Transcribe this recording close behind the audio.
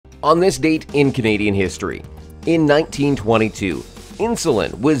On this date in Canadian history, in 1922,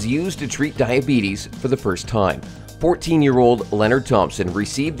 insulin was used to treat diabetes for the first time. 14-year-old Leonard Thompson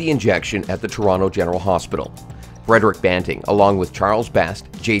received the injection at the Toronto General Hospital. Frederick Banting, along with Charles Best,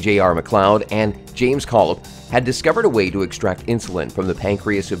 J.J.R. McLeod, and James Collip, had discovered a way to extract insulin from the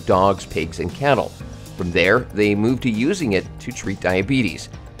pancreas of dogs, pigs, and cattle. From there, they moved to using it to treat diabetes.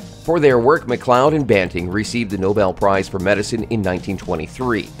 For their work, McLeod and Banting received the Nobel Prize for Medicine in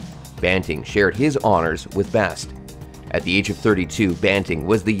 1923. Banting shared his honors with Best. At the age of 32, Banting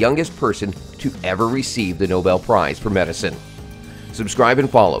was the youngest person to ever receive the Nobel Prize for Medicine. Subscribe and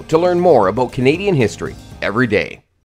follow to learn more about Canadian history every day.